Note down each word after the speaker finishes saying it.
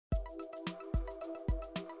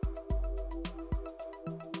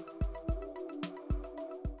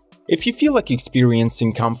If you feel like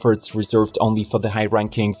experiencing comforts reserved only for the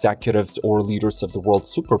high-ranking executives or leaders of the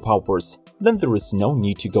world's superpowers, then there is no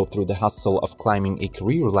need to go through the hustle of climbing a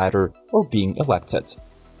career ladder or being elected.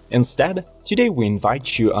 Instead, today we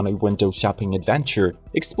invite you on a window shopping adventure,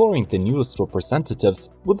 exploring the newest representatives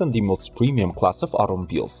within the most premium class of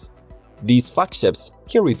automobiles. These flagships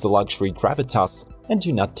carry the luxury gravitas and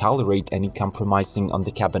do not tolerate any compromising on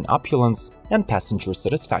the cabin opulence and passenger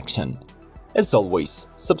satisfaction. As always,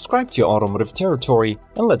 subscribe to Automotive Territory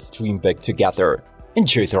and let's dream big together.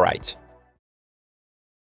 Enjoy the ride!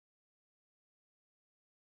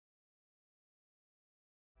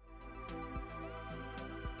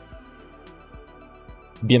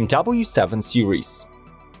 BMW 7 Series.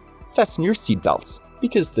 Fasten your seatbelts,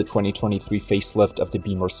 because the 2023 facelift of the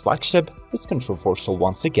Beamer's flagship is controversial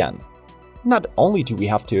once again. Not only do we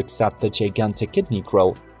have to accept the gigantic kidney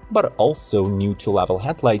grille, but also new two-level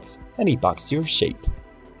headlights and a boxier shape.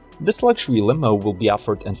 This luxury limo will be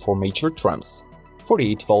offered in 4 major trims: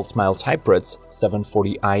 48-volt mild hybrids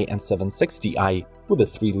 740i and 760i with a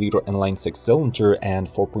 3-liter inline 6-cylinder and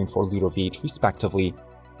 4.4-liter V8 respectively,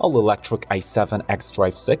 all-electric i7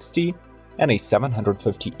 xDrive 60, and a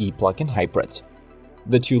 750e plug-in hybrid.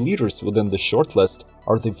 The 2 leaders within the shortlist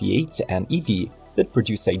are the V8 and EV that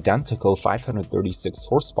produce identical 536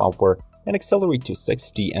 horsepower and accelerate to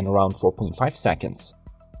 60 in around 4.5 seconds.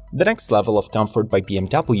 The next level of comfort by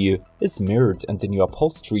BMW is mirrored in the new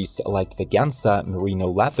upholsteries like Veganza,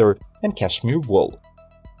 merino leather, and cashmere wool.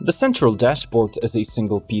 The central dashboard is a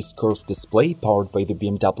single-piece curved display powered by the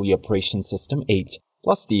BMW Operation System 8,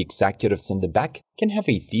 plus the executives in the back can have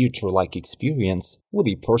a theater-like experience with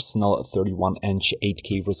a personal 31-inch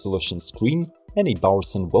 8K resolution screen and a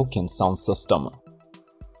Bowers & Wilkins sound system.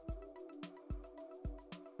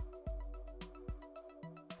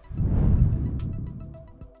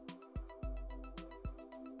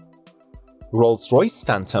 Rolls-Royce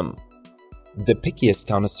Phantom. The pickiest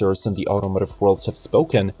connoisseurs in the automotive world have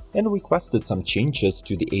spoken and requested some changes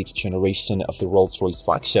to the 8th generation of the Rolls-Royce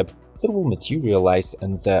flagship that will materialize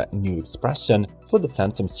in the new expression for the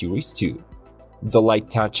Phantom Series 2. The light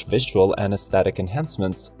touch visual and aesthetic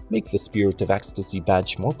enhancements make the Spirit of Ecstasy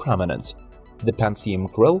badge more prominent. The Pantheon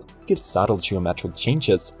grille gets subtle geometric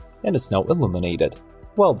changes and is now illuminated,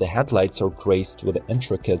 while the headlights are graced with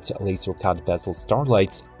intricate laser-cut bezel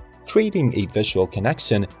starlights, creating a visual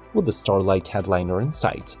connection with the Starlight headliner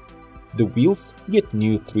inside. The wheels get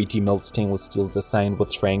new 3D milled stainless steel design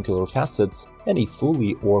with triangular facets and a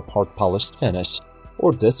fully or part polished finish,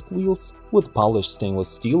 or disc wheels with polished stainless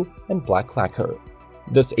steel and black lacquer.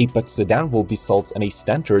 This Apex sedan will be sold in a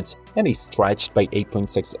standard and a stretched by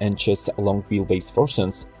 8.6 inches long wheelbase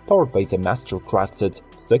versions, powered by the master-crafted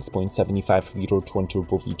 6.75-liter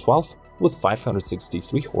twin-turbo V12 with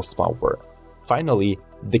 563 horsepower. Finally,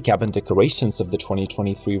 the cabin decorations of the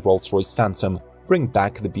 2023 Rolls-Royce Phantom bring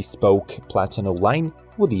back the bespoke Platino line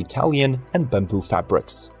with the Italian and bamboo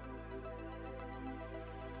fabrics.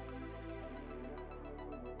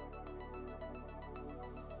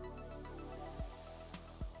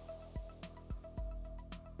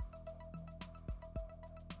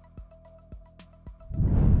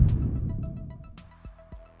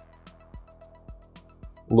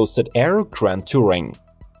 Lucid Air Grand Touring.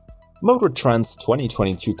 Motor Trend's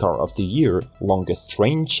 2022 Car of the Year, longest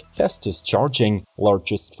range, fastest charging,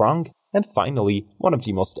 largest trunk, and finally, one of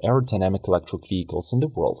the most aerodynamic electric vehicles in the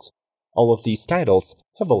world. All of these titles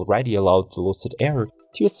have already allowed the Lucid Air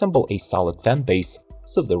to assemble a solid fanbase,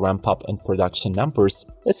 so the ramp-up in production numbers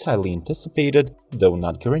is highly anticipated, though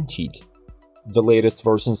not guaranteed. The latest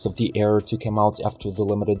versions of the Air to come out after the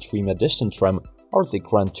limited Dream Edition trim are the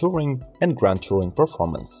Grand Touring and Grand Touring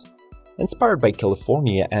Performance. Inspired by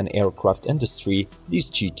California and aircraft industry,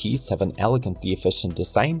 these GTs have an elegantly efficient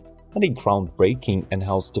design and a groundbreaking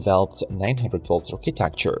in-house developed 900-volt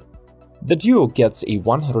architecture. The Duo gets a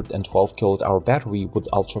 112 kWh battery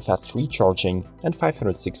with ultra-fast recharging and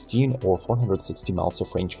 516 or 460 miles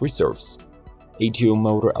of range reserves. A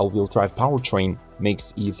dual-motor all-wheel drive powertrain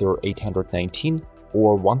makes either 819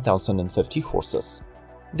 or 1050 horses.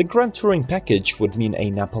 The Grand Touring package would mean a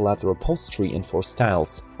Napa leather upholstery in 4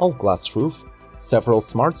 styles, all-glass roof, several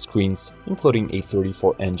smart screens, including a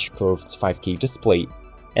 34-inch curved 5K display,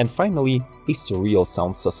 and finally, a surreal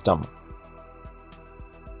sound system.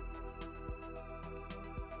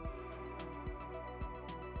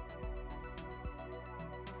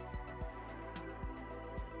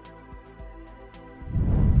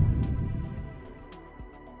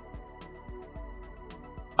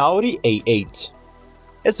 Audi A8.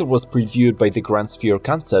 As it was previewed by the Grand Sphere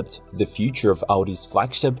concept, the future of Audi's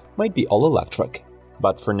flagship might be all-electric.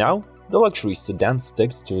 But for now, the luxury sedan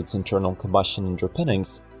sticks to its internal combustion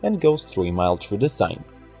underpinnings and goes through a mild redesign.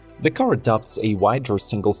 The car adopts a wider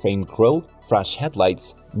single-frame grille, fresh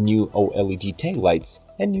headlights, new OLED taillights,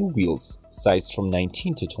 and new wheels, sized from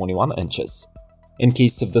 19 to 21 inches. In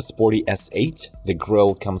case of the sporty S8, the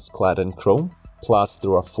grille comes clad in chrome, plus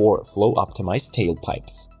there are 4 flow-optimized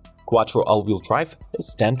tailpipes. Quattro all-wheel drive is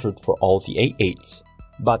standard for all the A8s,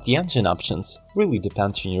 but the engine options really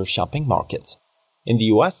depend on your shopping market. In the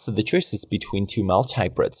US, the choice is between 2 mild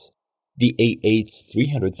hybrids: the A8's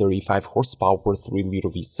 335 horsepower 3-liter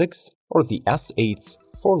V6 or the S8's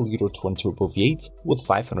 4-liter twin-turbo V8 with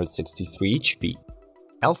 563 HP.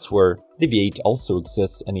 Elsewhere, the V8 also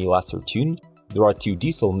exists in a lesser tune. There are 2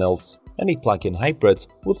 diesel mills and a plug-in hybrid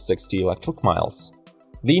with 60 electric miles.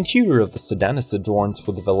 The interior of the sedan is adorned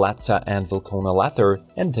with Valletta and Vilcona leather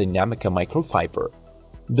and Dynamica microfiber.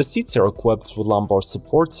 The seats are equipped with lumbar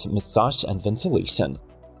support, massage and ventilation,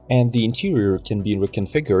 and the interior can be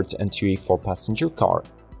reconfigured into a 4-passenger car.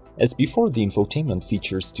 As before, the infotainment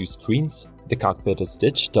features 2 screens, the cockpit is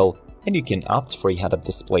digital, and you can opt for a head-up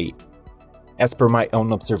display. As per my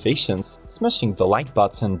own observations, smashing the like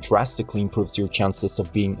button drastically improves your chances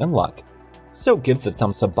of being in luck. So give the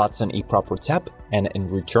thumbs up button a proper tap, and in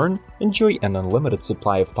return, enjoy an unlimited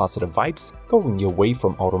supply of positive vibes going your way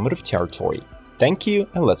from automotive territory. Thank you,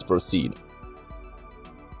 and let's proceed.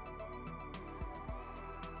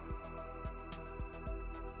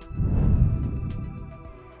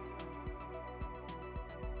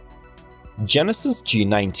 Genesis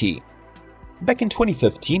G90. Back in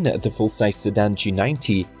 2015, the full-size sedan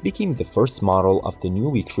G90 became the first model of the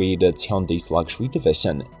newly created Hyundai's luxury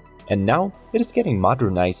division, and now it is getting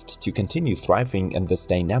modernized to continue thriving in this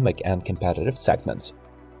dynamic and competitive segment.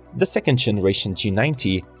 The second-generation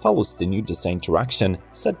G90 follows the new design direction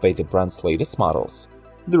set by the brand's latest models.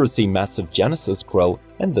 There is a massive Genesis grille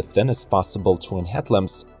and the thinnest possible twin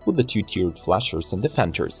headlamps with the 2-tiered flashers and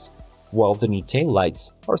defenders, while the new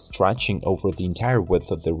taillights are stretching over the entire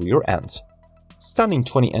width of the rear end. Stunning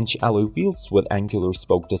 20-inch alloy wheels with angular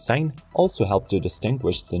spoke design also help to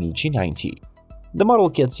distinguish the new G90. The model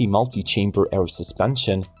gets a multi-chamber air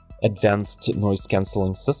suspension, advanced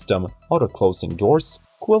noise-canceling system, auto-closing doors,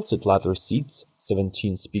 quilted leather seats,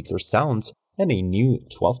 17-speaker sound, and a new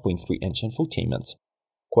 12.3-inch infotainment.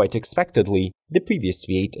 Quite expectedly, the previous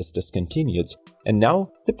V8 is discontinued, and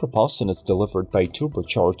now the propulsion is delivered by a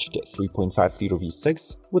turbocharged 3.5-liter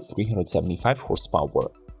V6 with 375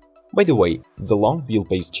 horsepower. By the way, the long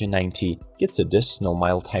wheelbase G90 gets additional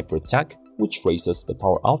mild hybrid tech, which raises the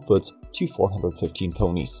power output to 415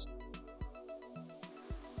 ponies.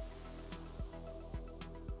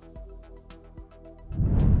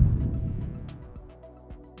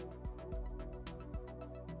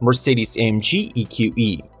 Mercedes-AMG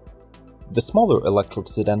EQE. The smaller electric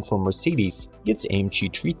sedan from Mercedes gets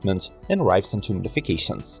AMG treatment and arrives into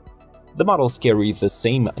modifications. The models carry the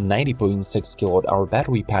same 90.6 kWh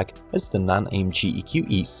battery pack as the non-AMG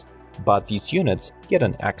EQEs, but these units get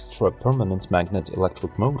an extra permanent magnet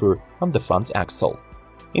electric motor on the front axle.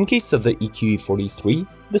 In case of the EQE 43,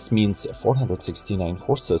 this means 469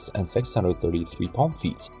 horses and 633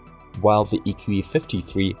 pound-feet, while the EQE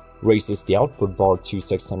 53 raises the output bar to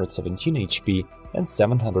 617 HP and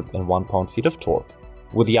 701 pound-feet of torque.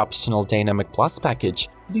 With the optional Dynamic Plus package,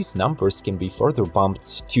 these numbers can be further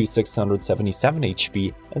bumped to 677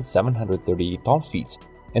 HP and 738 pound-feet,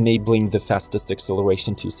 enabling the fastest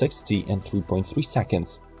acceleration to 60 in 3.3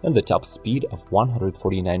 seconds and the top speed of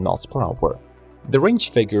 149 miles per hour. The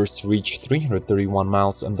range figures reach 331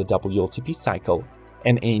 miles in the WLTP cycle,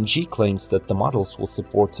 and AMG claims that the models will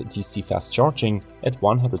support DC fast charging at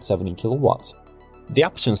 170 kW. The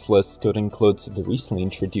options list could include the recently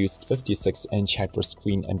introduced 56-inch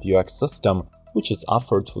hyperscreen MBUX system, which is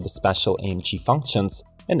offered with the special AMG functions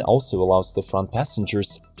and also allows the front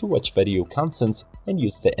passengers to watch video content and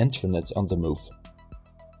use the internet on the move.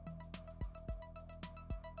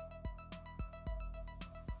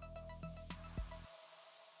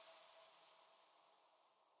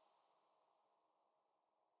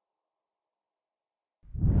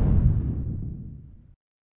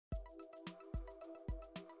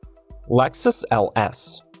 Lexus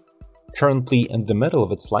LS. Currently in the middle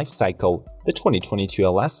of its life cycle, the 2022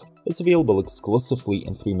 LS is available exclusively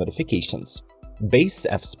in 3 modifications: Base,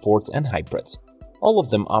 F-Sport and Hybrid. All of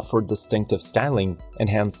them offer distinctive styling,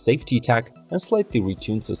 enhanced safety tech, and slightly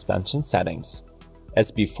retuned suspension settings.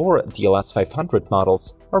 As before, the LS 500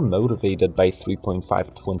 models are motivated by a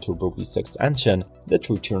 3.5 twin-turbo V6 engine that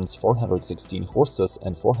returns 416 horses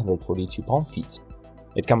and 442 pound-feet.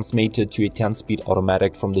 It comes mated to a 10-speed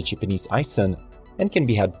automatic from the Japanese Aisin and can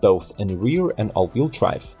be had both in rear and all-wheel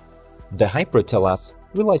drive. The hybrid LS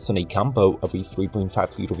relies on a combo of a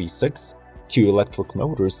 3.5-liter V6, 2 electric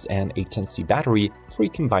motors and a 10C battery for a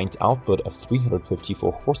combined output of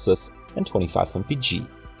 354 horses and 25 mpg.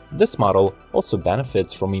 This model also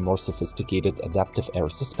benefits from a more sophisticated adaptive air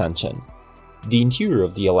suspension. The interior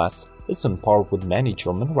of the LS is on par with many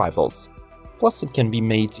German rivals. Plus, it can be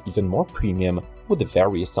made even more premium with the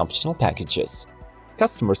various optional packages.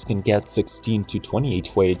 Customers can get 16 to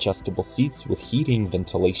 28-way adjustable seats with heating,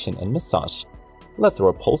 ventilation and massage, leather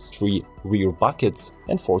upholstery, rear buckets,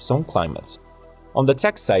 and 4-zone climate. On the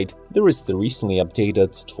tech side, there is the recently updated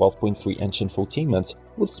 12.3-inch infotainment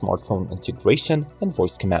with smartphone integration and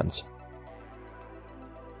voice command.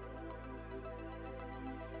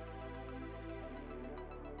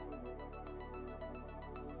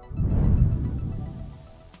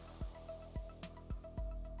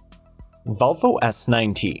 Volvo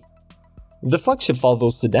S90. The flagship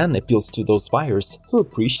Volvo sedan appeals to those buyers who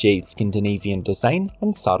appreciate Scandinavian design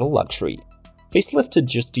and subtle luxury. Facelifted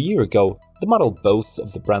just a year ago, the model boasts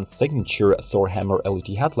of the brand's signature Thor hammer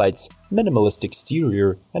LED headlights, minimalist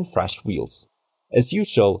exterior, and fresh wheels. As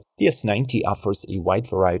usual, the S90 offers a wide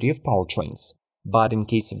variety of powertrains, but in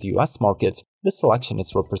case of the US market, the selection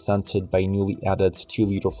is represented by a newly added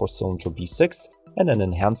 2-liter 4-cylinder V6 and an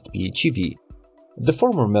enhanced PHEV. The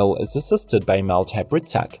former mill is assisted by mild hybrid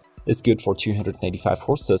tech, is good for 295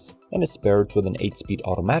 horses, and is paired with an 8-speed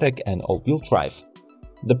automatic and all-wheel drive.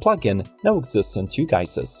 The plug-in now exists in 2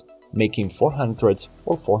 guises, making 400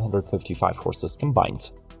 or 455 horses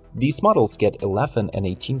combined. These models get 11 and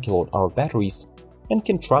 18 kWh batteries and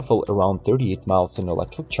can travel around 38 miles in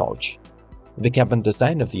electric charge. The cabin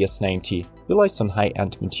design of the S90 relies on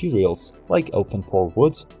high-end materials like open-pore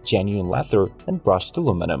wood, genuine leather, and brushed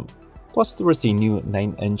aluminum. Plus, there is a new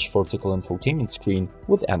 9-inch vertical infotainment screen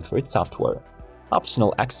with Android software.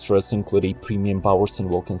 Optional extras include a premium Bowers &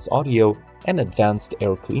 Wilkins audio, an advanced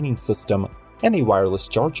air cleaning system, and a wireless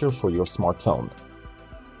charger for your smartphone.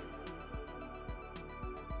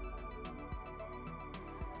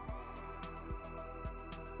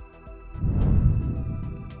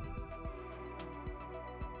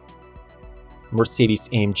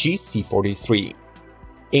 Mercedes-AMG C43.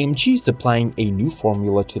 AMG is applying a new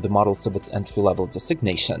formula to the models of its entry-level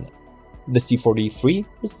designation. The C43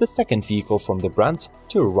 is the second vehicle from the brand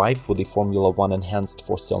to arrive with a Formula One enhanced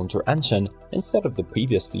 4-cylinder engine instead of the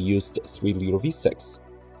previously used 3-liter V6.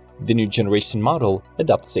 The new generation model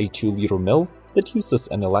adopts a 2-liter mill that uses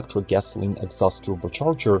an electric gasoline exhaust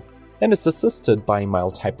turbocharger and is assisted by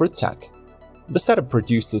mild hybrid tech. The setup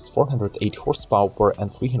produces 408 horsepower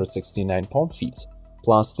and 369 pound-feet,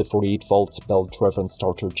 plus the 48-volt belt-driven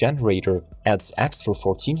starter generator adds extra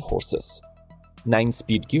 14 horses.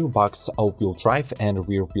 9-speed gearbox, all-wheel drive, and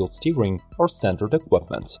rear-wheel steering are standard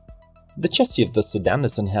equipment. The chassis of the sedan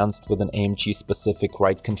is enhanced with an AMG-specific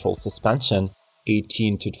ride control suspension,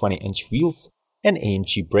 18 to 20-inch wheels, and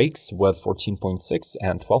AMG brakes with 14.6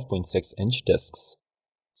 and 12.6-inch discs.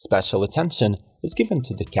 Special attention is given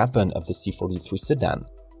to the cabin of the C43 sedan.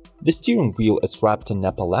 The steering wheel is wrapped in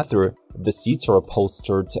Nappa leather, the seats are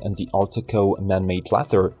upholstered in the Artico man-made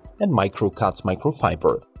leather and micro-cut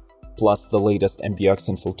microfiber. Plus, the latest MBUX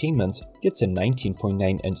infotainment gets a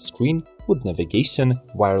 19.9-inch screen with navigation,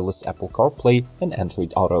 wireless Apple CarPlay, and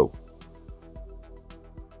Android Auto.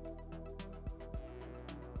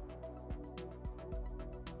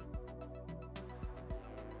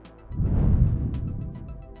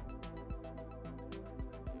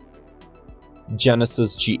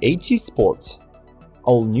 Genesis G80 Sport.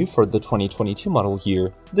 All new for the 2022 model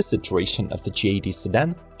year, this iteration of the G80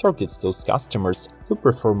 sedan targets those customers who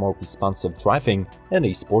prefer more responsive driving and a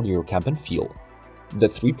sportier cabin feel. The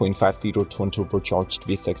 3.5-liter twin-turbocharged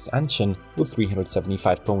V6 engine with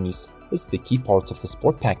 375 ponies is the key part of the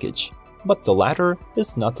sport package, but the latter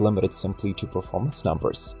is not limited simply to performance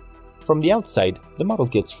numbers. From the outside, the model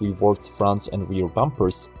gets reworked front and rear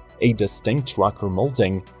bumpers, a distinct rocker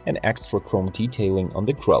molding, and extra chrome detailing on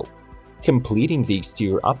the grille. Completing the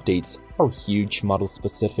exterior updates are huge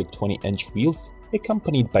model-specific 20-inch wheels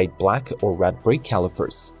accompanied by black or red brake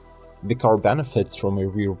calipers. The car benefits from a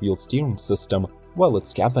rear-wheel steering system, while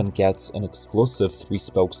its cabin gets an exclusive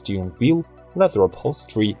 3-spoke steering wheel, leather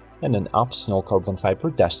upholstery, and an optional carbon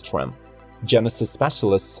fiber dash trim. Genesis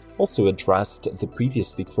specialists also addressed the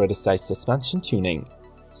previously criticized suspension tuning.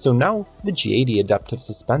 So now, the G80 adaptive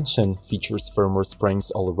suspension features firmer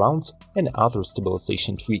springs all around and other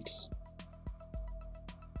stabilization tweaks.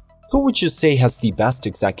 Who would you say has the best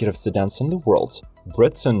executive sedans in the world?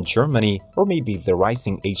 Britain, Germany, or maybe the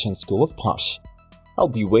rising Asian school of posh? I'll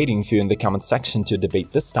be waiting for you in the comment section to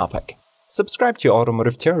debate this topic. Subscribe to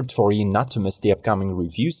Automotive Territory not to miss the upcoming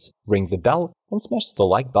reviews, ring the bell, and smash the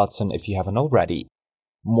like button if you haven't already.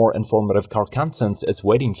 More informative car content is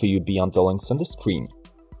waiting for you beyond the links on the screen.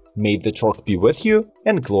 May the torque be with you,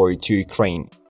 and glory to Ukraine!